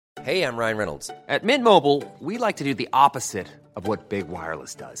Hey, I'm Ryan Reynolds. At Mint Mobile, we like to do the opposite of what Big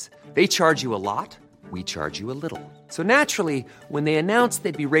Wireless does. They charge you a lot, we charge you a little. So naturally, when they announced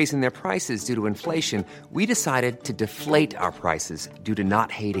they'd be raising their prices due to inflation, we decided to deflate our prices due to not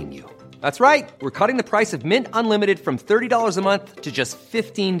hating you. That's right. We're cutting the price of Mint Unlimited from $30 a month to just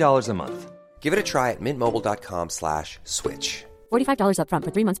 $15 a month. Give it a try at mintmobile.com/switch. $45 up front for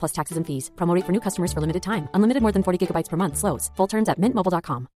 3 months plus taxes and fees. Promo rate for new customers for limited time. Unlimited more than 40 gigabytes per month. Slows full terms at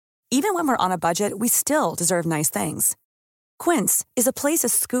mintmobile.com. Even when we're on a budget, we still deserve nice things. Quince is a place to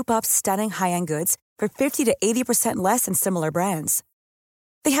scoop up stunning high-end goods for 50 to 80% less than similar brands.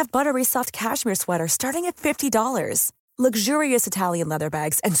 They have buttery soft cashmere sweaters starting at $50, luxurious Italian leather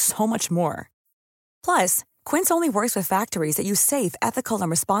bags, and so much more. Plus, Quince only works with factories that use safe, ethical, and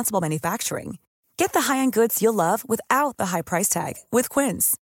responsible manufacturing. Get the high-end goods you'll love without the high price tag with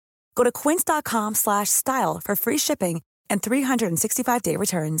Quince. Go to quince.com/style for free shipping and 365-day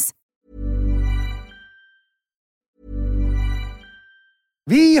returns.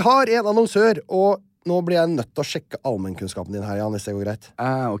 Vi har en annonsør, og nå blir jeg nødt til å sjekke allmennkunnskapen din her, Jan, hvis det går greit.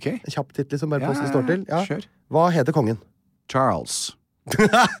 Ok. En kjapp titt, liksom, bare på hvordan det står til. Ja. Kjør. Hva heter kongen? Charles.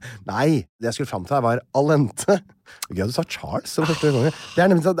 Nei, det jeg skulle fram til her var Allente. Gøy, du sa Charles som første konge. Det er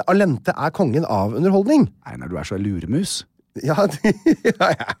nemlig sånn at Allente er kongen av underholdning. Nei, når du er så luremus. Ja,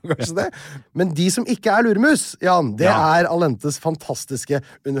 kanskje det. Men de som ikke er luremus, Jan, det er Allentes fantastiske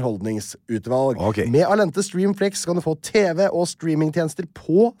underholdningsutvalg. Ok. Med Allente Streamflex kan du få TV og streamingtjenester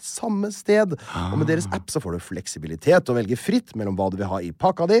på samme sted. Og med deres app så får du fleksibilitet og velge fritt mellom hva du vil ha i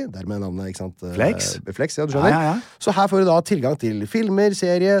pakka di. Dermed navnet, ikke sant? Flex. Flex, ja, du skjønner. Ja. Så her får du da tilgang til filmer,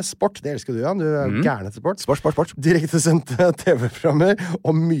 serie, sport. Det elsker du, Jan. Du er gæren etter sport. Sport. Direktesendte TV-programmer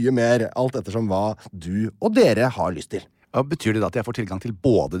og mye mer. Alt ettersom hva du og dere har lyst til. Betyr det da at jeg får tilgang til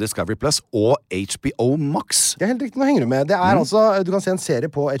både Discovery Plus og HBO Max? Det er helt riktig, nå henger du med. Det er altså, du kan se en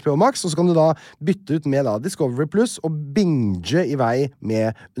serie på HBO Max, og så kan du da bytte ut med da Discovery Plus og binge i vei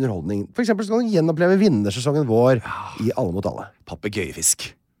med underholdning. For eksempel så kan du gjenoppleve vinnersesongen vår i Alle mot alle.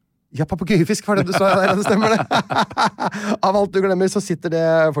 Papegøyefisk. Ja, papegøyefisk var det du sa der, det stemmer det. Av alt du glemmer, så sitter det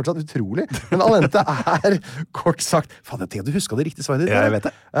fortsatt utrolig. Men Allente er kort sagt... Faen, jeg tenker du husker det riktige svaret ditt. Ja, jeg vet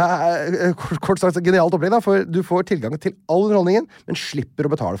det. Kort sagt, genialt opplegg da, for du får tilgang til all underholdningen, men slipper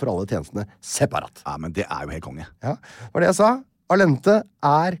å betale for alle tjenestene separat. Ja, men det er jo helt konge. Ja, var det jeg sa. Allente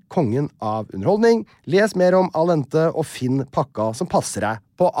er kongen av underholdning. Les mer om Allente og finn pakka som passer deg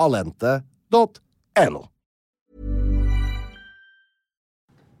på allente.no.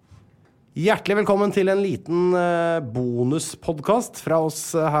 Hjertelig velkommen til en liten bonuspodcast fra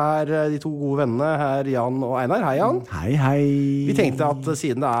oss her, de to gode vennene her, Jan og Einar. Hei, Jan. Hei. Vi tenkte at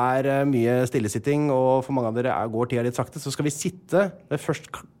siden det er mye stillesitting, og for mange av dere går tida litt sakte, så skal vi sitte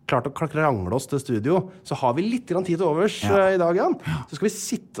først klart å krangle oss til studio. Så har vi litt tid til overs i dag, Jan. Så skal vi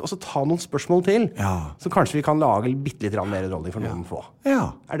sitte og så ta noen spørsmål til, så kanskje vi kan lage bitte litt mer underholdning for noen få.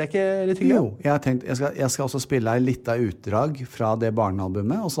 Ja. Er det ikke litt hyggelig? Jo, jeg har tenkt, jeg skal også spille en liten utdrag fra det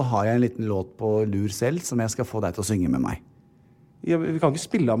barnealbumet, og så har jeg en liten låt på lur selv som jeg skal få deg til å synge med meg. Ja, vi kan ikke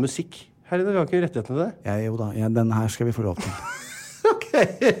spille av musikk her inne, vi har ikke rettighet til det. Ja, jo da, denne her skal vi få lov til. Ok,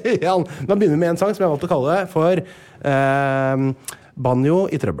 Jan. Da begynner vi med en sang som jeg har valgt å kalle det for Banjo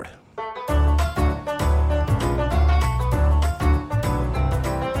i trøbbel.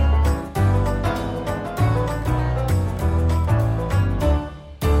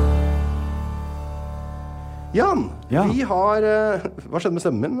 Jan, vi har... hva skjedde med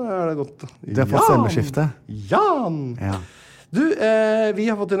stemmen min? Er det godt? Du har fått stemmeskifte. Jan! Ja. Du, vi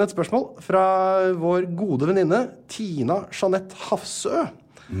har fått inn et spørsmål fra vår gode venninne Tina Jeanette Hafsø.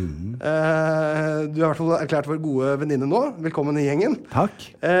 Du har i hvert fall erklært vår gode venninne nå. Velkommen i gjengen. Takk.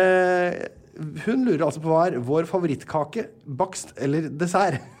 Hun lurer altså på hva er vår favorittkake, bakst eller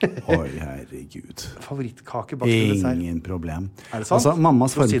dessert? Oi, herregud. Favorittkake, bakst eller dessert? Ingen problem. Er det sant? Altså,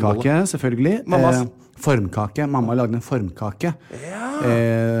 mammas formkake, selvfølgelig. Mammas? Formkake. Mamma lagde en formkake.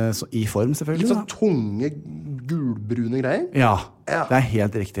 Så I form, selvfølgelig. Litt sånn tunge, gulbrune greier? Ja, det er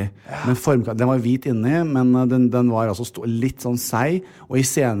helt riktig. Men formkake, den var hvit inni, men den var altså litt sånn seig, og I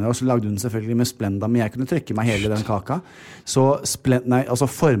senere år så lagde hun selvfølgelig med Splenda, men jeg kunne trykke meg hele den kaka. Så altså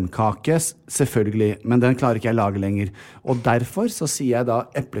formkake, selvfølgelig, men den klarer ikke jeg lage lenger. Og derfor så sier jeg da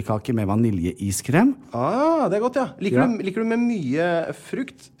eplekake med vaniljeiskrem. Ah, det er godt, ja. Liker du med mye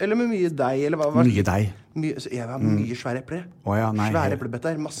frukt, eller med mye deig, eller hva? Mye deig. Jeg har mye svære epler. Svære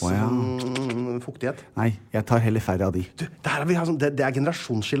eplebetter, masse fuktighet. Nei, jeg tar heller færre av de. Du, det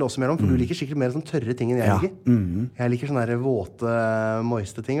generasjonsskille også mellom, for du liker sikkert mer sånn tørre ting enn jeg liker. Jeg liker sånne der våte,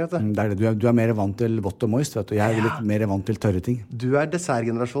 moiste ting, vet du. Det er det. Du er mer vant til vått og moist, vet du. Jeg er litt mer vant til tørre ting. Du er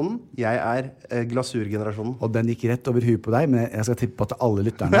dessertgenerasjonen, jeg er glasurgenerasjonen. Og den gikk rett over huet på deg, men jeg skal tippe på at alle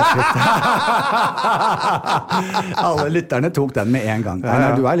lytterne alle lytterne tok den med en gang.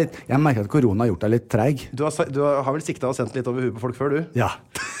 Nei, du er litt, jeg merker at korona har gjort deg litt treig. Du har vel siktet og sendt litt over huet på folk før, du? Ja,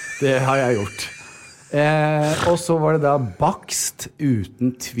 det har jeg gjort. Og så var det da bakst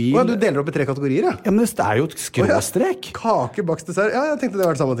uten tvil. Du deler opp i 3 kategorier, ja? Ja, men det er jo et skråstrek. Kake, bakst, dessert. Ja, jeg tenkte det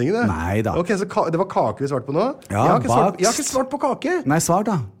var det samme ting, det. Nei da. Ok, så det var kake vi svarte på nå? Ja, jeg har ikke svart på kake. Nei, svar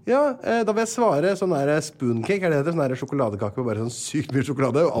da. Ja, da vil jeg svare sånn der spooncake, er det heter? Sånn der sjokoladekake med bare sånn sykt mye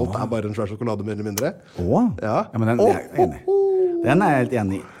sjokolade, og alt er bare en svær sjokolade, mer eller mindre. Ja, men den er jeg enig. Den er jeg helt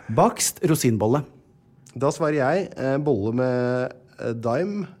enig i. Bakst, rosinbolle. Da svarer jeg bolle med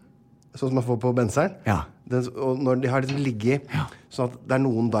dime, sånn som man får på benseren. Ja. Og når de har liksom ligget sånn at det er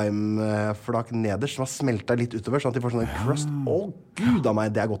noen dimeflak nederst som har smeltet litt utover, sånn at de får sånn en crust. Gud av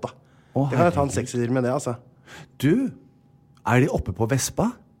meg, det er godt da. Det kan jeg ta en 6-er med det, altså. Du, er de oppe på Vespa?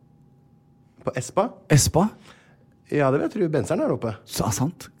 På Espa? Espa? Ja, det vil jeg tro benseren er oppe. Så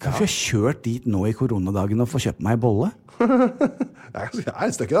sant. Kan vi ha kjørt dit nå i koronadagen og få kjøpt meg bolle? Det er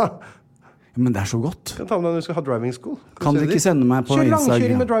et stykke da. Men det er så godt. Kan ta med deg når du skal ha driving school. Kan du ikke sende meg på Instagram? Kjør Instagram?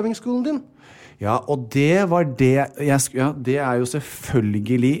 langkjøring med driving schoolen din. Ja, og det var det det er jo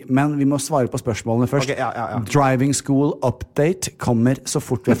selvfølgelig, men vi må svare på spørsmålene først. Okay, ja. Driving school update kommer så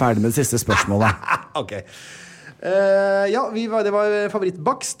fort vi er ferdig med det siste spørsmålet. Ok. Det var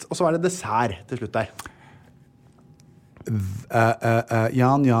favorittbakst, og så er det dessert til slutt der.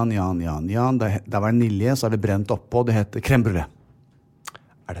 Jan. Det var vanilje, så er det brent oppå, det heter crème brûlée.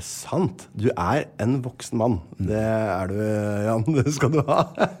 Er det sant? Du er en voksen mann. Det er du, Jan. Det skal du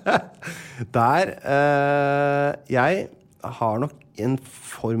ha. Jeg har nok en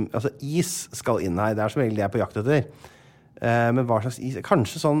form... Altså, is skal inn her. Det er som regel det jeg er på jakt etter. Men hva slags is?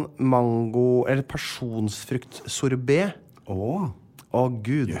 Kanskje sånn mango... Eller pasjonsfrukt-sorbet.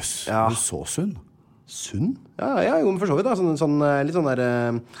 Gud. Jøss, du er så sunn. Sunn? Ja, jo, men for så vidt da. Litt sånn der...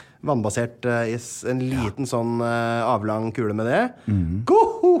 vannbasert is, en liten sånn avlang kule med det. Da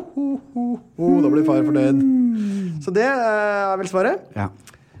blir far fornøyd. Så det er vel svaret. Ja.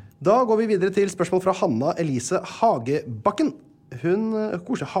 Da går vi videre til spørsmål fra Hanna Elise Hagebakken.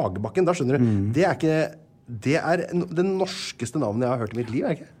 Koselig Hagebakken, da skjønner du. Det er det norskeste navnet jeg har hørt i mitt liv,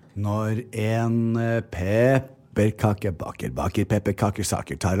 er det ikke? Når en baker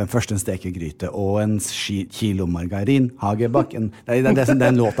pepperkaker tar den første en stekegryte og en kilo margarin. Hagebakken. Det er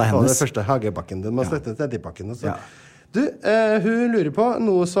en låta hennes. Det første Hagebakken. Den må slette til pakken. Du, hun lurer på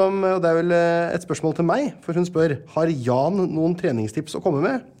noe som, og det er vel et spørsmål til meg, for hun spør, har Jan noen treningstips å komme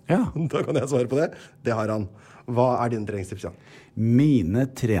med? Ja. Da kan jeg svare på det. Det har han. Hva er dine treningstips, Jan? Mine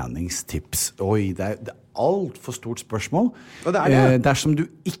treningstips? Oi, det er alt for stort spørsmål. Og det er det. Dersom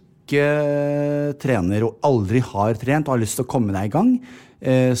du ikke trener og aldri har trent og har lyst til å komme deg i gang,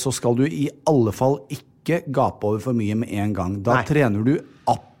 så skal du i alle fall ikke gape over for mye med en gang. Da trener du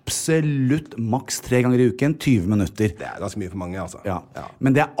absolutt maks 3 ganger i uken, 20 minutter. Det er ganske mye for mange, altså. Ja.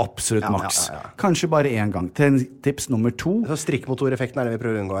 Men det er absolutt maks. Kanskje bare en gang. Tips nummer 2. Så strikkmotoreffekten er det vi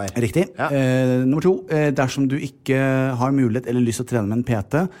prøver å unngå her. Riktig. Nummer 2. Dersom du ikke har mulighet eller lyst til å trene med en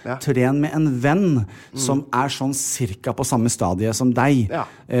PT, tren med en venn som er sånn cirka på samme stadie som deg.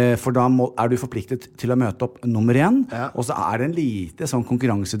 For da er du forpliktet til å møte opp nummer 1, og så er det en lite sånn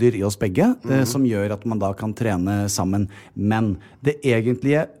konkurransedyr i oss begge, som gjør at man da kan trene sammen. Men det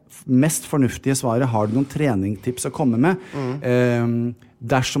egentlige mest fornuftige svaret, har du noen treningstips å komme med?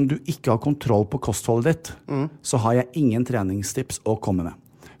 Dersom du ikke har kontroll på kostholdet ditt, så har jeg ingen treningstips å komme med.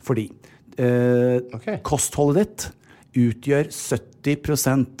 Fordi kostholdet ditt utgjør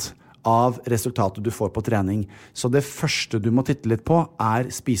 70% av resultatet du får på trening. Så det første du må titte litt på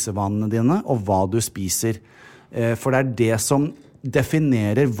er spisevanene dine og hva du spiser. For det er det som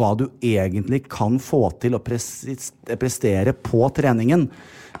definerer hva du egentlig kan få til å prestere på treningen.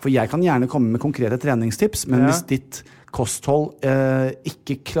 For jeg kan gjerne komme med konkrete treningstips, men hvis ditt kosthold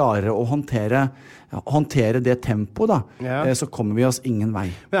ikke klarer å håndtere det tempoet, så kommer vi oss ingen vei.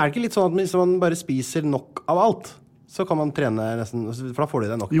 Men er det ikke litt sånn at hvis man bare spiser nok av alt, så kan man trene nesten, for da får du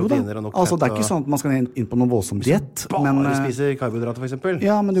deg nok proteiner og nok fett. Altså det er ikke sånn at man skal inn på noen voldsom diett. Bare spiser karbohydrater for eksempel.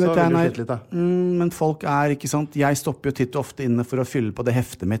 Ja, men du vet, litt, men folk er ikke sant. Jeg stopper jo titt og ofte inne for å fylle på det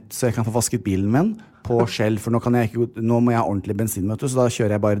heftet mitt, så jeg kan få vasket bilen min på Shell, for nå må jeg ha ordentlig bensin, så da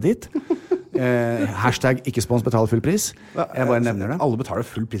kjører jeg bare dit. Hashtag ikke spons, betaler full pris. Jeg bare nevner det. Alle betaler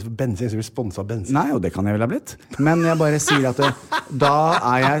full pris for bensin, så vi sponset bensin. Nei, og det kan jeg vel ha blitt. Men jeg bare sier at da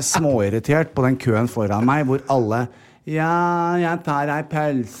er jeg småirritert på den køen foran meg, hvor alle ja, jeg tar ei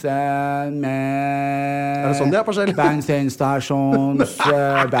pølse med det sånn det er på Skjell? bensinstasjons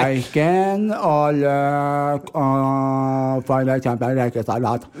bacon og løk og for eksempel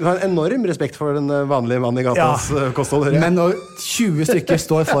rekesalat. Du har en enorm respekt for den vanlige mannen i gatas kosthold. Men når 20 stykker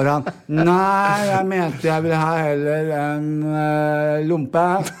står foran nei, jeg mente jeg ville ha heller en lompe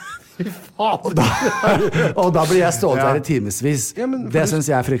og da blir jeg stående der i timesvis. Det synes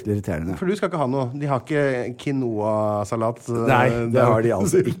jeg er fryktelig irriterende. For du skal ikke ha noe. De har ikke quinoa-salat. Nei, det har de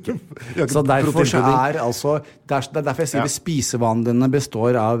altså ikke. Så derfor så altså det er derfor jeg sier det spisevanene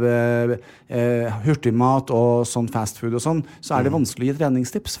består av hurtigmat og sånn fastfood og sånn, så er det vanskelig å gi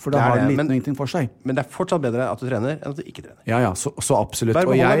treningstips, for da har det liten og ingenting for seg. Men det er fortsatt bedre at du trener enn at du ikke trener. Ja, så absolutt.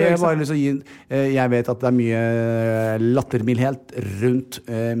 Og jeg bare lyst til å gi jeg vet at det er mye lattermildhet rundt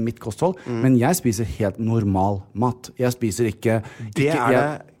mitt kosthold, men jeg spiser helt normal mat. Jeg spiser ikke det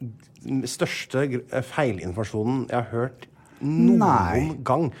den største feilinformasjonen jeg har hørt noen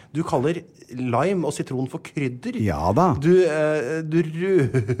gang. Du kaller lime og sitron for krydder. Ja da. Du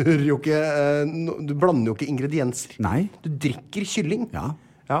rører jo ikke du blander jo ikke ingredienser. Nei. Du drikker kylling.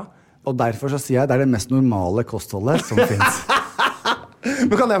 Ja. Og derfor så sier jeg det er det mest normale kostholdet som finnes.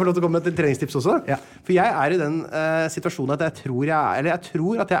 Men kan jeg få lov til å komme med et treningstips også? Ja. For jeg er i den situasjonen at jeg tror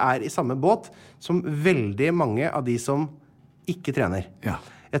at jeg er i samme båt som veldig mange av de som ikke trener. Ja.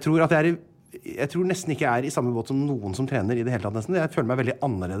 Jeg tror nesten ikke jeg er i samme båt som noen som trener i det hele tatt nesten. Jeg føler meg veldig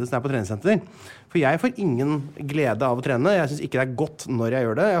annerledes når jeg er på treningssenter. For jeg får ingen glede av å trene. Jeg synes ikke det er godt når jeg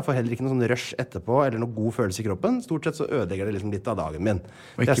gjør det. Jeg får heller ikke noe sånn rush etterpå, eller noe god følelse i kroppen. Stort sett så ødelegger det liksom litt av dagen min.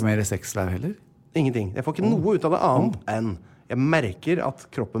 Og ikke mer sexliv heller? Ingenting. Jeg får ikke noe ut av det annet enn jeg merker at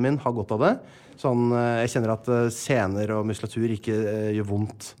kroppen min har godt av det. Sånn, jeg kjenner at sener og muskulatur ikke gjør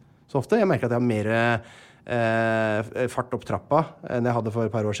vondt så ofte. Jeg merker at jeg har mer fart opp trappa enn jeg hadde for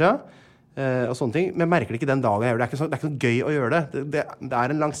et par år siden. Og sånne ting. Men jeg merker det ikke den dagen jeg gjør det. Det er ikke noe gøy å gjøre det. Det er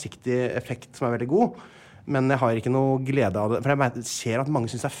en langsiktig effekt som er veldig god. Men jeg har ikke noe glede av det. For jeg ser at mange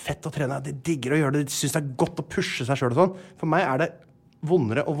synes det er fett å trene. De digger å gjøre det. De synes det er godt å pushe seg selv og sånn. For meg er det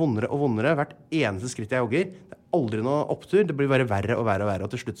vondere og vondere og vondere hvert eneste skritt jeg jogger. Det er aldri noe opptur. Det blir bare verre og verre og verre.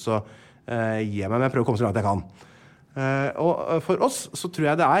 Og til slutt så gir jeg meg, men jeg prøver å komme så langt jeg kan. Og for oss så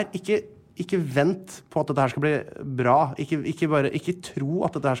tror jeg det er ikke vent på at dette her skal bli bra. Ikke tro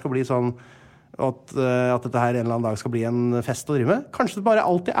at dette her skal bli sånn at dette her en eller annen dag skal bli en fest å drive med. Kanskje det bare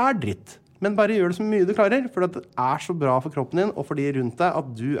alltid er dritt. Men bare gjør det så mye du klarer, for det er så bra for kroppen din og for de rundt deg at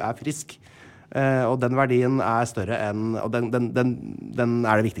du er frisk. Og den verdien er større enn og den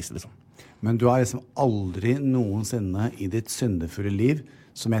er det viktigste liksom. Men du har liksom aldri noensinne i ditt syndefulle liv,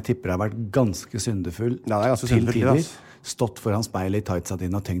 som jeg tipper har vært ganske syndefull til tider, stått foran speilet i tightsa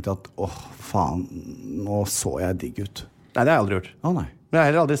dine og tenkt at faen, nå så jeg digg ut. Nei, det har jeg aldri gjort. Nei. Men jeg har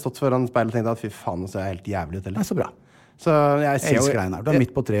heller aldri stått foran speilet og tenkt at fy faen, nå ser jeg helt jævlig ut heller. Nei, så bra. Så jeg elsker deg nær. Du er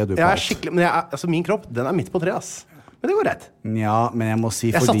midt på treet, og du på alt. Men altså, min kropp, den er midt på treet, ass. Men det går rett. Ja, men jeg må si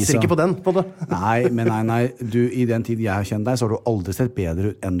jeg satser ikke på den, på det. Nei, du, i den tid jeg har kjent deg, så har du aldri sett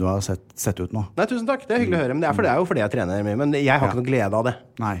bedre ut enn du har sett ut nå. Nei, tusen takk, det er hyggelig å høre. Men det er jo fordi jeg trener mye, men jeg har ikke noe glede av det.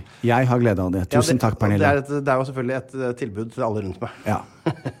 Nei, jeg har glede av det. Tusen takk, Pernille. Det er jo selvfølgelig et tilbud til alle rundt meg. Ja.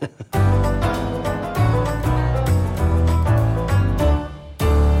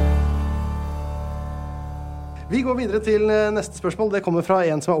 Vi går videre til neste spørsmål. Det kommer fra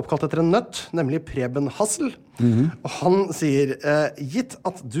en som er oppkalt etter en nøtt, nemlig Preben Hassel. Og han sier, gitt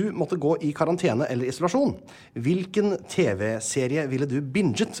at du måtte gå i karantene eller isolasjon, hvilken TV-serie ville du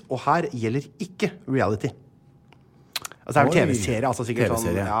binget? Og her gjelder ikke reality. Altså det er jo TV-serie, altså sikkert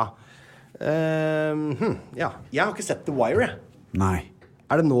TV-serie. sånn, ja. Jeg har ikke sett The Wire, jeg. Nei.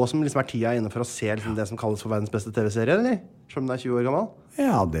 Er det nå som liksom er tida inne for å se liksom det som kalles for verdens beste TV-serie, eller? Som den er 20 år gammel?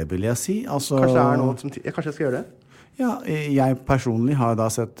 Ja, det vil jeg si. Altså, kanskje det er noe som kanskje jeg skal gjøre det? Ja, jeg personlig har da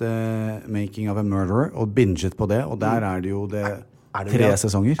sett Making of a Murderer og binget på det, og der er det jo 3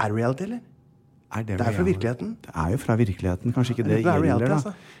 sesonger. Er det reality, eller? Det er fra virkeligheten. Det er jo fra virkeligheten, kanskje ikke det reality, gjelder da.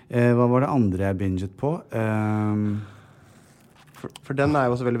 Altså. Hva var det andre jeg binget på? For den er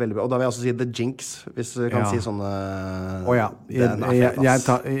jo også veldig, veldig bra. Og da vil jeg også si The Jinx, hvis du kan si sånne... Åja,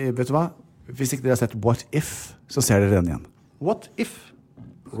 vet du hva? Hvis ikke dere har sett What If, så ser dere den igjen. What If?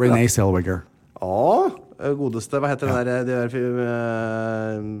 Renee Zellweger. Godeste, hva heter den de der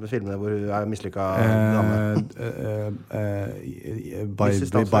filmene hvor hun er mislykket dame?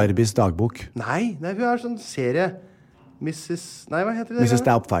 Barbies dagbok. Nei, hun er sånn serie Nei, hva heter det? Mrs.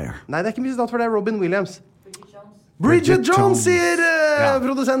 Doubtfire. Nei, det er ikke Mrs. Doubtfire, det er Robin Williams. Bridget Jones, sier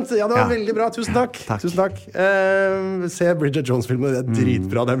produsent produsent. Ja, det var veldig bra. Tusen takk. Tusen takk. Se Bridget Jones-filmen. Det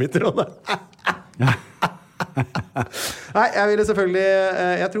dritbra, det mitt råd. Nei, jeg ville selvfølgelig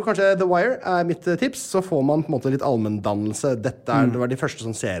jeg tror kanskje The Wire er mitt tips. Så får man på en måte litt allmenndannelse. Det var de første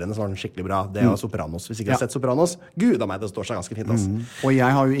sånn seriene som var skikkelig bra. Det var Sopranos. Hvis ikke jeg har sett Sopranos, gud av meg, det står seg ganske fint. Og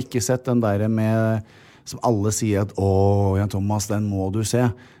jeg har jo ikke sett den der med som alle sier at Jan Thomas, den må du se.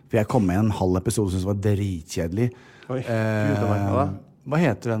 For jeg kom med en halv episode som var dritkjedelig. Oi, gud av meg. Hva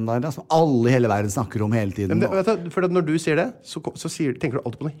heter den der? Som alle i hele verden snakker om hele tiden. Vet du, for når du sier det, så tenker du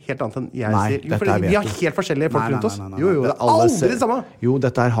alltid på noe helt annet enn jeg sier. Jo, for vi har helt forskjellige folk rundt oss. Jo, det er aldri det samme. Jo,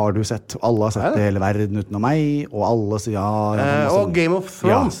 dette her har du sett. Alle har sett det hele verden utenom meg, og alle sier og Game of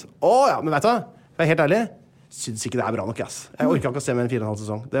Thrones. Ja, men vet du hva? For jeg er helt ærlig, syns ikke det er bra nok, ass. Jeg orker ikke å se med en 4,5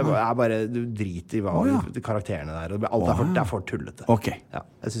 sesong. Det er bare, du driter i hva karakterene der, og alt det er for tullete. Ja,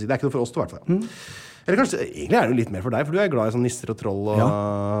 jeg synes ikke, det er ikke noe for oss to, i hvert fall. Eller kanskje, egentlig er det jo litt mer for deg, for du er glad i sånn nisser og troll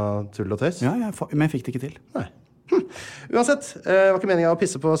og tull og tøys. Ja, men jeg fikk det ikke til. Nei. Uansett, det var ikke meningen å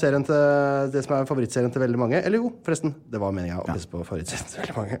pisse på serien til det som er favorittserien til veldig mange. Eller jo, forresten, det var meningen å pisse på favorittserien til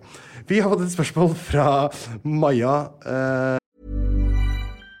veldig mange. Vi har fått et spørsmål fra Maja.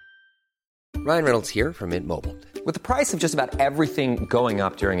 Ryan Reynolds here from Mint Mobile. With the price of just about everything going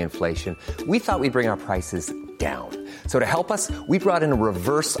up during inflation, we thought we'd bring our prices down. So to help us, we brought in a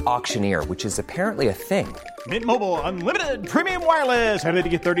reverse auctioneer, which is apparently a thing. Mint Mobile Unlimited Premium Wireless. How to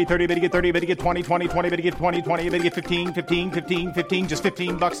get 30, 30, bit to get 30, bit to get 20, 20, 20, bit to get 20, 20, bit to get 15, 15, 15, 15, just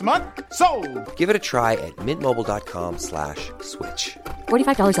 $15 a month? Sold! Give it a try at mintmobile.com/switch.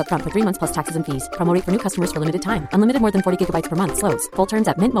 $45 up front for 3 months plus taxes and fees. Promo rate for new customers for limited time. Unlimited more than 40 gigabytes per month. Slows full terms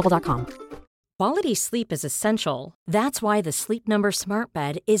at mintmobile.com. Quality sleep is essential. That's why the Sleep Number Smart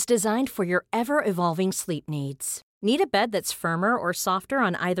Bed is designed for your ever-evolving sleep needs. Need a bed that's firmer or softer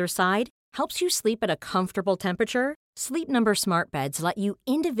on either side? Helps you sleep at a comfortable temperature? Sleep Number Smart Beds let you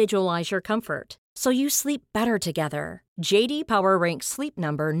individualize your comfort, so you sleep better together. J.D. Power ranks Sleep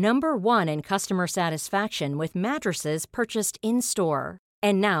Number #1 in customer satisfaction with mattresses purchased in-store.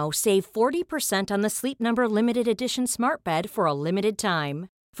 And now, save 40% on the Sleep Number Limited Edition Smart Bed for a limited time.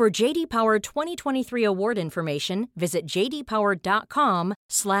 For J.D. Power 2023 award information, visit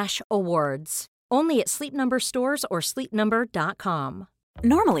jdpower.com/awards. Only at Sleep Number stores or sleepnumber.com.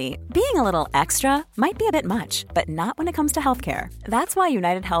 Normally, being a little extra might be a bit much, but not when it comes to healthcare. That's why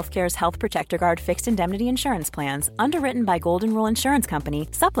United Healthcare's Health Protector Guard fixed indemnity insurance plans, underwritten by Golden Rule Insurance Company,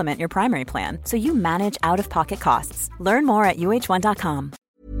 supplement your primary plan so you manage out-of-pocket costs. Learn more at uh1.com.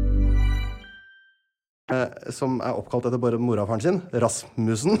 Som er oppkalt etter bare mora og faren sin,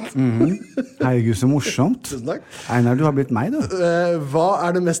 Rasmussen. Herregud, så morsomt. Tusen takk. Einar, du har blitt meg, du. Hva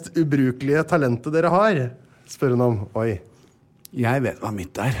er det mest ubrukelige talentet dere har? Spør hun om. Oi. Jeg vet hva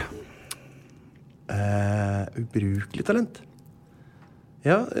mitt er. Ubrukelig talent?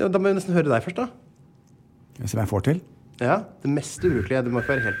 Ja, da må jeg nesten høre deg først, da. Skal vi se hva jeg får til? Ja, det mest ubrukelige, det må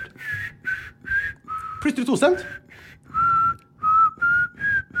ikke være helt... Plystrer du tostemt?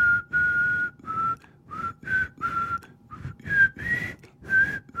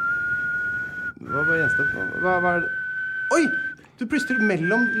 Hva var gjenstemt? Hva er det? Oi! Du plystrer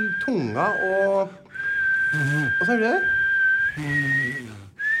mellom tunga og... Hva sa du det?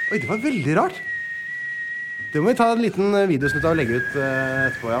 Oi, det var veldig rart. Det må vi ta en liten videosnutt av og legge ut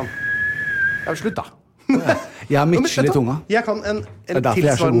etterpå, Jan. Ja, slutt da. Jeg har midtsel i tunga. Jeg kan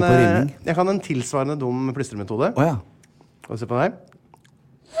en tilsvarende dum plystremetode. Åja. Skal vi se på den her?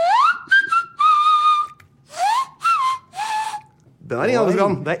 Den er ingen andre som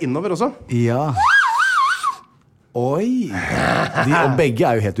kan. Det er innover også. Ja. Oi. Og begge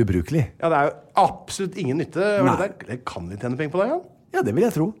er jo helt ubrukelige. Ja, det er jo absolutt ingen nytte. Det kan vi tjene penger på det, Jan? Ja, det vil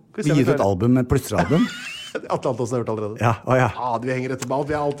jeg tro. Vi gir ut et album med plystrealbum. Atle Antonsen har gjort allerede. Ja, ja. Vi henger etter med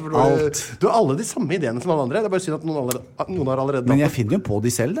alt. Vi er alt. Du har alle de samme ideene som alle andre. Det er bare synd at noen har allerede. Men jeg finner jo på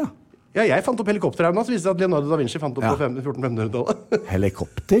de selv, da. Ja, jeg fant opp helikopterhaugen, så viste det at Leonardo da Vinci fant opp på 1400-1500-tallet.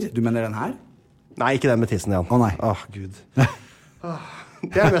 Helikopter? Du mener den her? Nei, ikke den med tissen, Jan. Nei. Gud.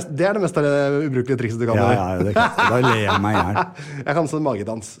 Det er det mest ubrukelige trikset du kan. Ja, det kan. Da ler jeg meg her. Jeg kan sånn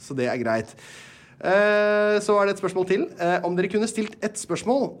magedans, så det er greit. Så er det et spørsmål til. Om dere kunne stilt et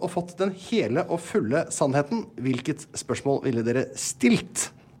spørsmål og fått den hele og fulle sannheten, hvilket spørsmål ville dere stilt?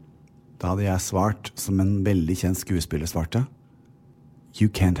 Da hadde jeg svart som en veldig kjent skuespiller svarte. You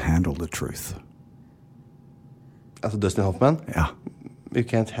can't handle the truth. Altså Dustin Hoffman? Ja. You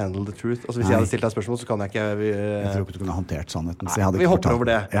can't handle the truth. Altså hvis jeg hadde stilt deg et spørsmål, så kan jeg ikke... Jeg tror ikke du kunne håndtert sannheten. Nei, vi hopper over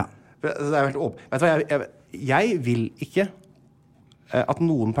det. Ja. Det er helt åpen. Vet du hva, jeg vil ikke at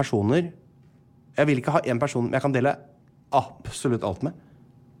noen personer... Jeg vil ikke ha en person jeg kan dele absolutt alt med.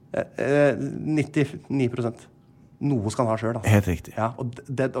 99%. noe skal han ha selv, altså. Helt riktig. Ja, og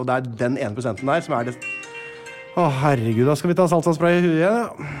det er den 1% der som det... herregud, da skal vi ta salsaspray i huet igjen,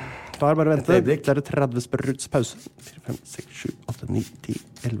 ja. Da det bare å vente. Det 30 spruts pause. 4, 5, 6, 7, 8, 9, 10,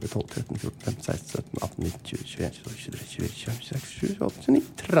 11, 12, 13, 14, 15, 16, 17, 18, 19, 20, 21, 22, 23, 24, 25, 26, 27, 28, 29,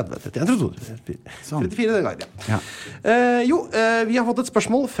 30, 31, 32, 34 den gangen, ja. Vi har fått et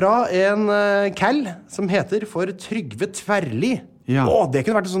spørsmål fra en Cal som heter For Trygve Tverli. Ja. Det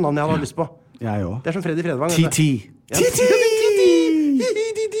kunne vært et sånt navn jeg hadde lyst på. Jeg også. Det som Freddy Fredvang. TT.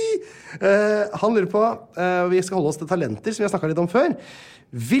 Han lurer på, vi skal holde oss til talenter som vi har snakket litt om før.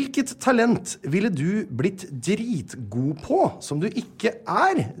 Hvilket talent ville du blitt dritgod på, som du ikke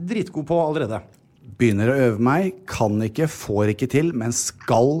dritgod på allerede? Begynner å øve meg, kan ikke, får ikke til, men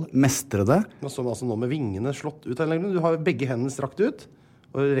skal mestre det. Nå står vi altså nå med vingene slått ut. Du har begge hendene strakt ut,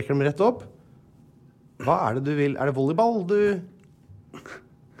 og rekker dem rett opp. Hva det du vil? Det volleyball du...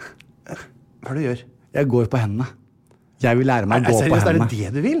 Hva det gjør? Jeg går på hendene. Jeg vil lære meg å gå på hendene. Det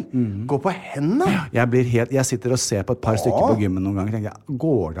du vil? Gå på hendene? Jeg sitter og ser på et par stykker på gymmen noen ganger. Tenker,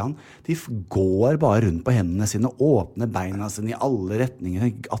 går det an? De går bare rundt på hendene sine, åpner beina sine i alle retninger.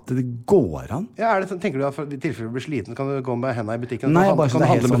 At det går an? Tenker du at i tilfelle du blir sliten, kan du gå med hendene i butikken? Nei, bare sånn,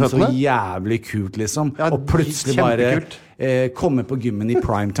 det helt sånn så jævlig kult, liksom. Ja, og plutselig bare komme på gymmen i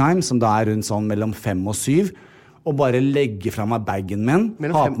primetime, som da rundt sånn mellom 5 og 7, og bare legge fra meg bagen min,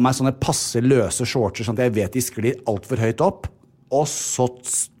 ha på meg sånne passe løse shortser, sånn at jeg vet de sklir alt for høyt opp, og så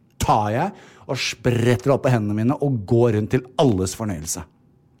tar jeg og spretter opp på hendene mine og går rundt til alles fornøyelse.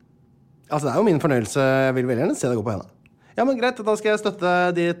 Altså, det jo min fornøyelse. Jeg vil veldig gjerne se deg gå på hendene. Ja, men greit, da skal jeg støtte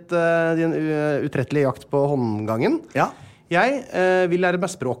din utrettelige jakt på håndgangen. Ja. Jeg vil lære meg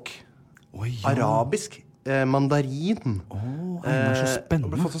språk. Arabisk. Mandarin. Det så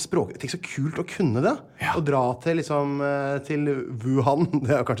spennende. Tenk så kult å kunne det. Og dra til liksom til Wuhan.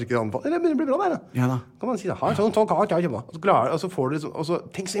 Det kanskje ikke anbefalt. Eller det blir bra der, da. Ja da. Kan man si det. Og så får du liksom,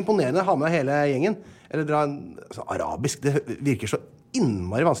 tenk så imponerende, ha med deg hele gjengen. Eller dra arabisk. Det virker så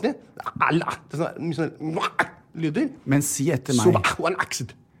innmari vanskelig. Det mye sånne lyder. Men si etter meg.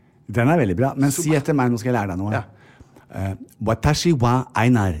 Den veldig bra. Men si etter meg, nå skal jeg lære deg noe. Watashi wa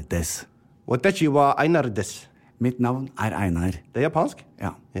Einar des. Watashi wa Einar des. Mitt navn Einar. Det japansk?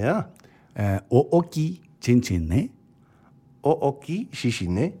 Ja. Ooki chinchinne. Ooki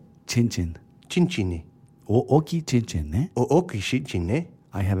shishine. Chinchin. Chinchini. Ooki chinchinne. Ooki shinchine.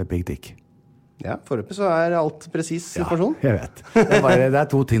 I have a big dick. Ja, foreløpig så alt presis informasjon. Ja, jeg vet. Det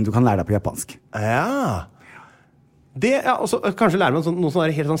 2 ting du kan lære deg på japansk. Ja. Det også, kanskje lære meg noen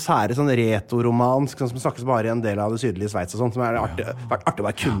sånne helt sånn sære sånn retoromansk som snakkes bare i en del av det sydlige Sveits og sånt, som artig å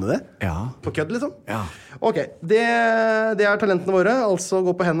bare kunne det. Ja. På kødd, liksom. Ja. Ok, det talentene våre, altså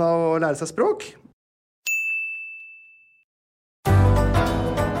gå på hendene og lære seg språk.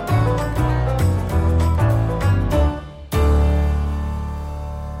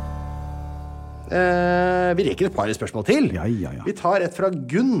 Vi reker et par spørsmål til. Ja. Vi tar et fra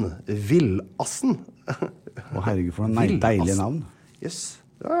Gunn Villassen. Herregud, for en deilig navn. Yes,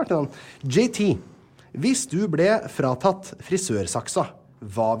 det var artig navn. JT, hvis du ble fratatt frisørsaksa,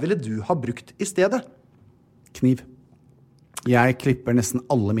 hva ville du ha brukt i stedet? Kniv. Jeg klipper nesten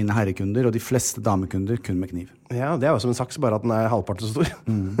alle mine herrekunder, og de fleste damekunder kun med kniv. Ja, det jo som en saks, bare at den halvparten så stor.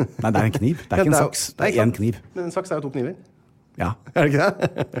 Nei, det en kniv. Det ikke en saks. Det en kniv. Men en saks jo 2 kniver. Ja. Det ikke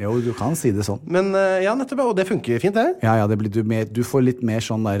det? Jo, du kan si det sånn. Men ja, nettopp, og det funker fint, det? Ja, du får litt mer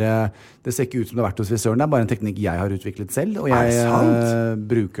sånn der, det ser ikke ut som du har vært hos frisøren, det bare en teknikk jeg har utviklet selv, og jeg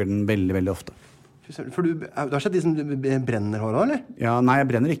bruker den veldig, veldig ofte. For du har sett de som brenner håret, eller? Ja, nei, jeg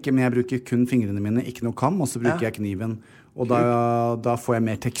brenner ikke, men jeg bruker kun fingrene mine, ikke noe kam, og så bruker jeg kniven. Og da får jeg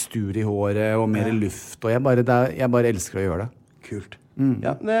mer tekstur i håret, og mer luft, og jeg bare elsker å gjøre det. Kult.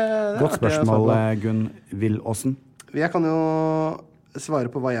 Ja, godt spørsmål, Gunn Villåsen. Jeg kan jo svare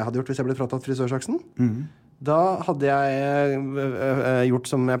på hva jeg hadde gjort hvis jeg ble fratatt frisørsaksen. Da hadde jeg gjort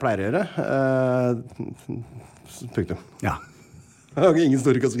som jeg pleier å gjøre. Punktum. Ja. Jeg har ingen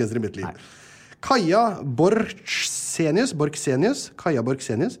store konsekvenser i mitt liv. Nei. Kaja Borchsenius. Kaja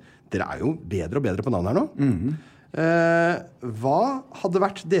Borchsenius. Dere jo bedre og bedre på navnet her nå. Hva hadde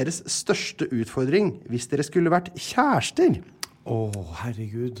vært deres største utfordring hvis dere skulle vært kjærester?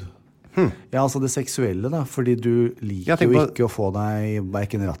 Herregud. Ja, altså det seksuelle da, fordi du liker jo ikke å få deg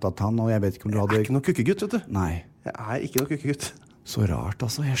hverken ratatan, og jeg vet ikke om du hadde... Jeg ikke noe kukkegutt, vet du. Nei. Jeg ikke noe kukkegutt. Så rart,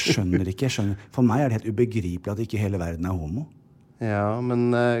 altså. Jeg skjønner ikke. For meg det helt ubegripelig at ikke hele verden homo. Ja,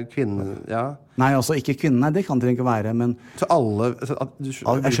 men kvinnen, ja. Nei, altså ikke kvinnen, nei, det kan det ikke være, men... Så alle... Jeg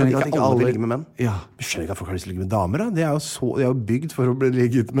skjønner ikke at alle vil ligge med menn. Ja. Du skjønner ikke at folk har lyst til å ligge med damer, da? De jo bygd for å bli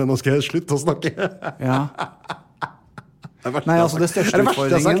ligget med. Nå skal jeg slutte å snakke. Ja. Nei, altså det største Det er det verste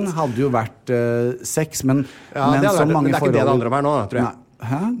jeg har utfordringen sagt. hadde jo vært sex, men, Ja, men det hadde så vært, mange men det er ikke forhold... det det handler om her nå, tror jeg. Nei.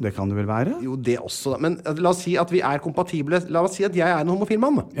 Hæ? Det kan det vel være? Jo, det også, da. Men la oss si at vi er kompatible. La oss si at jeg er en homofil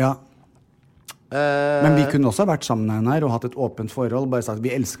mann. Ja. Men vi kunne også ha vært sammen her og hatt et åpent forhold, bare sagt at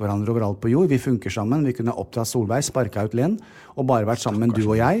vi elsker hverandre overalt på jord, vi funker sammen, vi kunne opptatt Solveig, sparket ut Linn, og bare vært sammen, du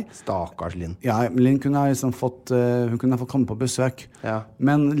og jeg. Stakkars Linn. Ja, Linn kunne ha liksom fått, hun kunne ha fått komme på besøk. Ja.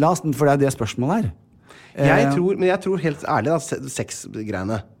 Men la oss, for det er det spørsmålet her. Jeg tror helt ærlig da,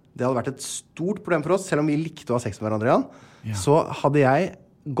 sexgreiene, det hadde vært et stort problem for oss, selv om vi likte å ha sex med hverandre, Jan. Ja. Så hadde jeg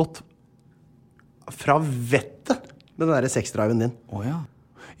gått fra vettet med den der sexdriven din. Åja.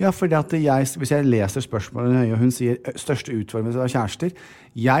 Ja, fordi at hvis jeg leser spørsmålet nøye, og hun sier største utformelse av kjærester,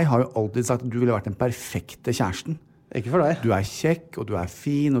 jeg har jo alltid sagt at du ville vært den perfekte kjæresten. Ikke for deg. Du er kjekk, og du er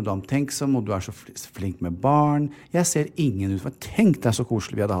fin, og du er omtenksom, og du er så flink med barn. Jeg ser ingen ut for tenk deg så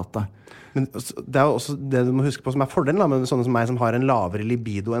koselig vi hadde hatt det. Men det er jo også det du må huske på som er fordelen da, med sånne som meg som har en lavere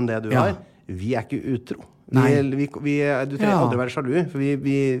libido enn det du har. Vi er ikke utro. Du trenger aldri være sjalu, for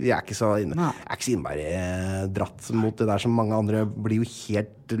vi er ikke så innmari dratt mot det der som mange andre blir jo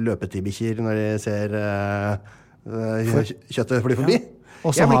helt løpetibikkjer når de ser kjøttet fly forbi. Ja.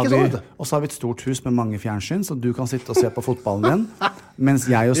 Og så har vi et stort hus med mange fjernsyn, så du kan sitte og se på fotballen din, mens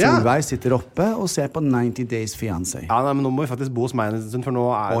jeg og Solveig sitter oppe og ser på 90 Days Fiancé. Ja, men nå må vi faktisk bo hos meg en stund, for når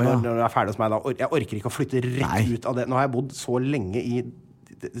jeg er ferdig hos meg, da, jeg orker ikke å flytte rett ut av det. Nå har jeg bodd så lenge i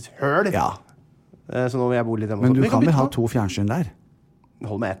høl. Ja. Så nå vil jeg bo litt hjemme. Men du kan vel ha 2 fjernsyn der?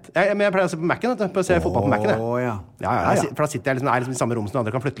 Hold med ett. Men jeg pleier å se på Mac-en, se fotball på Mac-en. For da sitter jeg liksom, i samme rom som de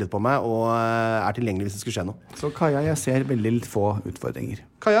andre kan flytte litt på meg, og er tilgjengelig hvis det skulle skje noe. Så Kaja, jeg ser veldig litt få utfordringer.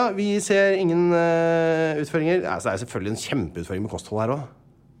 Kaja, vi ser ingen utfordringer. Så er det selvfølgelig en kjempeutfordring med kosthold her også.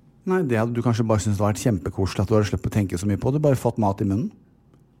 Nei, det hadde du kanskje bare syntes det var kjempekoselig at du hadde sluppet å tenke så mye på. Du bare fått mat i munnen.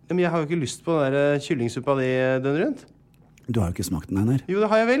 Men jeg har jo ikke lyst på den der kyllingsuppa di den rundt. Du har jo ikke smakt den, Einar. Jo, det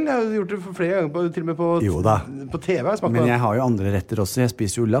har jeg vel. Jeg har gjort det flere ganger, til og med på TV. Men jeg har jo andre retter også. Jeg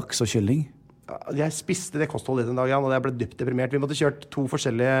spiser jo laks og kylling. Jeg spiste det kostholdet en dag, Jan, og jeg ble dypt deprimert. Vi måtte kjørt 2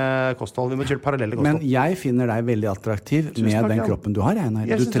 forskjellige kosthold. Vi måtte kjørt parallelle kosthold. Men jeg finner deg veldig attraktiv med den kroppen du har, Einar.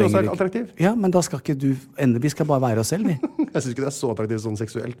 Jeg synes du også er attraktiv. Ja, men da skal ikke du... Vi skal bare være oss selv, vi. Jeg synes ikke det er så attraktivt sånn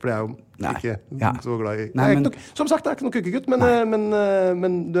seksuelt, for jeg er jo ikke så glad i... Nei, som sagt, det er ikke noe kukkegutt, men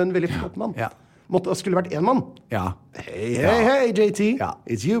du er en veldig flott mann. Ja. Skulle vært en mann. Ja. Hei, JT. Ja.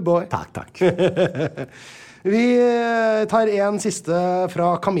 It's you, boy. Takk. Vi tar en siste fra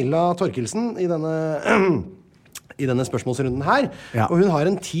Camilla Torkelsen i denne spørsmålsrunden her. Ja. Og hun har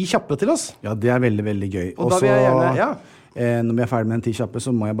en 10 kjappe til oss. Ja, det er veldig, veldig gøy. Og da vil jeg gjerne, når vi er ferdig med en 10 kjappe,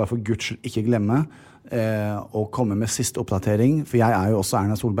 så må jeg bare for Guds skyld ikke glemme å komme med siste oppdatering, for jeg er jo også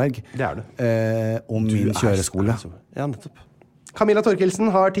Erna Solberg. Det er du. Om min kjøreskole. Ja, nettopp. Camilla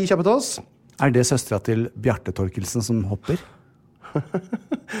Torkelsen har 10 kjappe til oss. Er det søstera til Bjarte Torkelsen som hopper?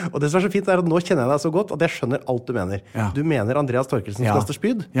 Og det som er så fint er at nå kjenner jeg deg så godt at jeg skjønner alt du mener. Du mener Andreas Torkelsen som kaster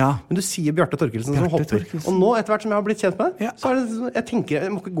spyd, men du sier Bjarte Torkelsen som hopper. Og nå, etter hvert som jeg har blitt kjent med deg, så er det, jeg tenker, jeg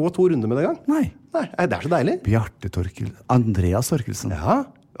må ikke gå 2 runder med det en gang. Nei, det er så deilig. Bjarte Torkelsen. Andreas Torkelsen. Ja,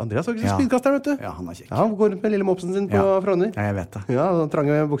 Andreas Torkelsen, spydkaster, vet du. Ja, han er kjekk. Ja, han går rundt med lille mopsen sin på Frogner. Ja, jeg vet det. Ja,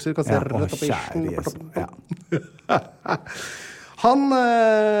 trange bukser, kaster rett opp i Han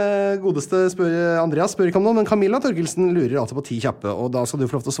godeste Andreas spør ikke om noe, men Camilla Torkelsen lurer altså på 10 kjappe, og da skal du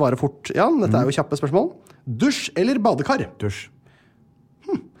få lov til å svare fort. Jan, dette er jo kjappe spørsmål. Dusj eller badekar? Dusj.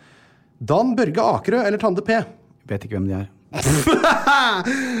 Dan Børge Akerø eller Tande P? Vet ikke hvem de er.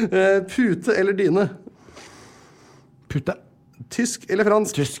 Pute eller dyne? Pute. Tysk eller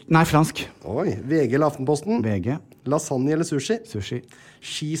fransk? Nei, fransk. Oi, VG eller Aftenposten? VG. Lasagne eller sushi? Sushi.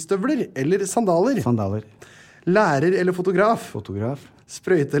 Skistøvler eller sandaler? Sandaler. Lærer eller fotograf? Fotograf.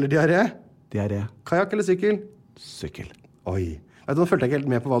 Sprøyte eller diaré? Diaré. Kajak eller sykkel? Sykkel. Oi. Vet du, nå følte jeg ikke helt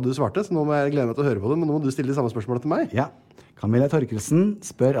med på hva du svarte, så nå må jeg glede meg til å høre på det, men nå må du stille de samme spørsmålene til meg. Ja. Camilla Torkelsen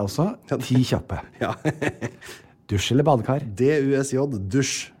spør altså 10 kjappe. Ja. Dusj eller badekar? DUSJ,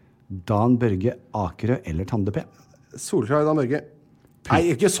 dusj. Dan Børge Akerø eller Tande P? Solklar Dan Børge. Nei,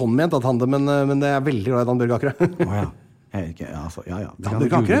 ikke sånn ment at Tande, men det er veldig glad i Dan Børge Akerø. Åja. Ja. Dan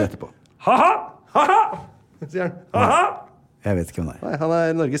Børge Akerø? Ha-ha! Sier han. Aha! Jeg vet ikke hvem det er. Nei, han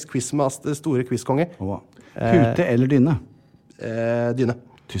er Norges store quizkonge. Pute eller dyne? Dyne.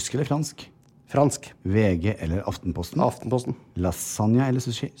 Tysk eller fransk? Fransk. VG eller Aftenposten? Aftenposten. Lasagne eller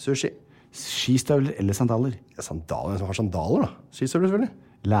sushi? Sushi. Skistøvler eller sandaler? Ja, sandaler, som har sandaler da. Skistøvler selvfølgelig.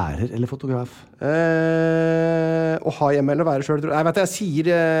 Lærer eller fotograf? Å ha hjemme eller være selv. Jeg vet det, jeg sier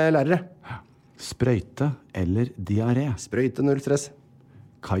lærere. Sprøyte eller diaré? Sprøyte, null stress.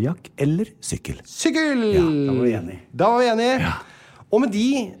 Kajak eller sykkel? Sykkel! Ja, da var vi enige. Ja. Og med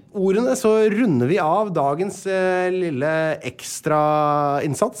de ordene så runder vi av dagens lille ekstra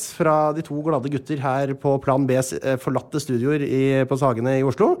innsats fra de to glade gutter her på Plan B's forlatte studioer på Sagene i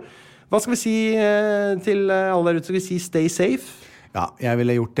Oslo. Hva skal vi si til alle der ute? Skal vi si stay safe? Ja, jeg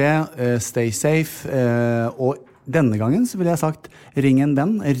ville gjort det. Stay safe. Og denne gangen så ville jeg sagt ring en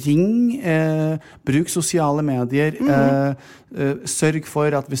venn. Ring, bruk sosiale medier. Sørg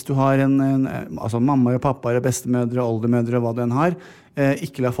for at hvis du har altså mamma og pappa og bestemødre, oldemødre, hva du enn har,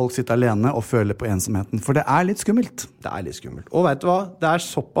 ikke la folk sitte alene og føle på ensomheten. For det er litt skummelt. Det er litt skummelt. Og vet du hva? Det er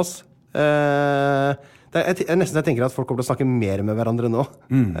såpass... jeg tenker at folk kommer til å snakke mer med hverandre nå.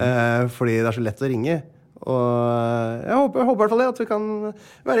 Fordi det er så lett å ringe. Og jeg håper I hvert fall det, at vi kan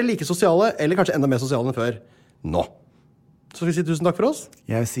være like sosiale, eller kanskje enda mer sosiale enn før. Nå. Så skal vi si tusen takk for oss.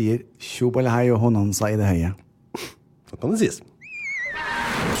 Jeg sier tjobalhei og honansa I det høye. Så kan det sies.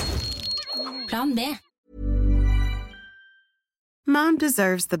 Plan B. Mom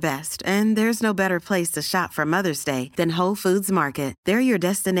deserves the best, and there's no better place to shop for Mother's Day than Whole Foods Market. They're your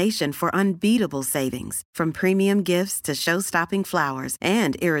destination for unbeatable savings, from premium gifts to show-stopping flowers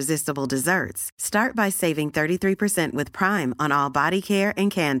and irresistible desserts. Start by saving 33% with Prime on all body care and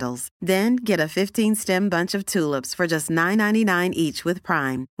candles. Then get a 15-stem bunch of tulips for just $9.99 each with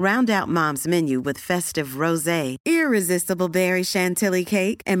Prime. Round out Mom's menu with festive rosé, irresistible berry chantilly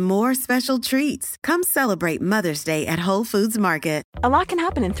cake, and more special treats. Come celebrate Mother's Day at Whole Foods Market. A lot can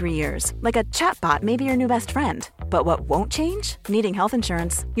happen in 3 years, like a chatbot may be your new best friend. But what won't change? Needing health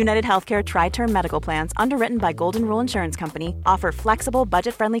insurance. United Healthcare Tri-Term Medical Plans, underwritten by Golden Rule Insurance Company, offer flexible,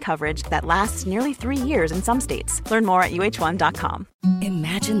 budget-friendly coverage that lasts nearly 3 years in some states. Learn more at uh1.com.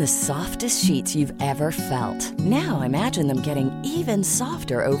 Imagine the softest sheets you've ever felt. Now imagine them getting even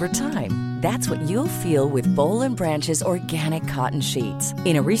softer over time. That's what you'll feel with Boll & Branch's organic cotton sheets.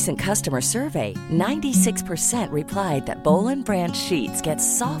 In a recent customer survey, 96% replied that Boll & Branch sheets get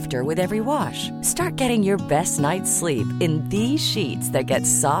softer with every wash. Start getting your best night's sleep in these sheets that get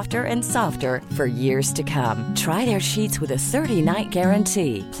softer and softer for years to come. Try their sheets with a 30-night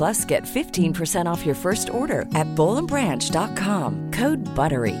guarantee. Plus, get 15% off your first order at bollandbranch.com. Code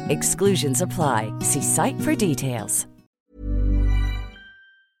BUTTERY. Exclusions apply. See site for details.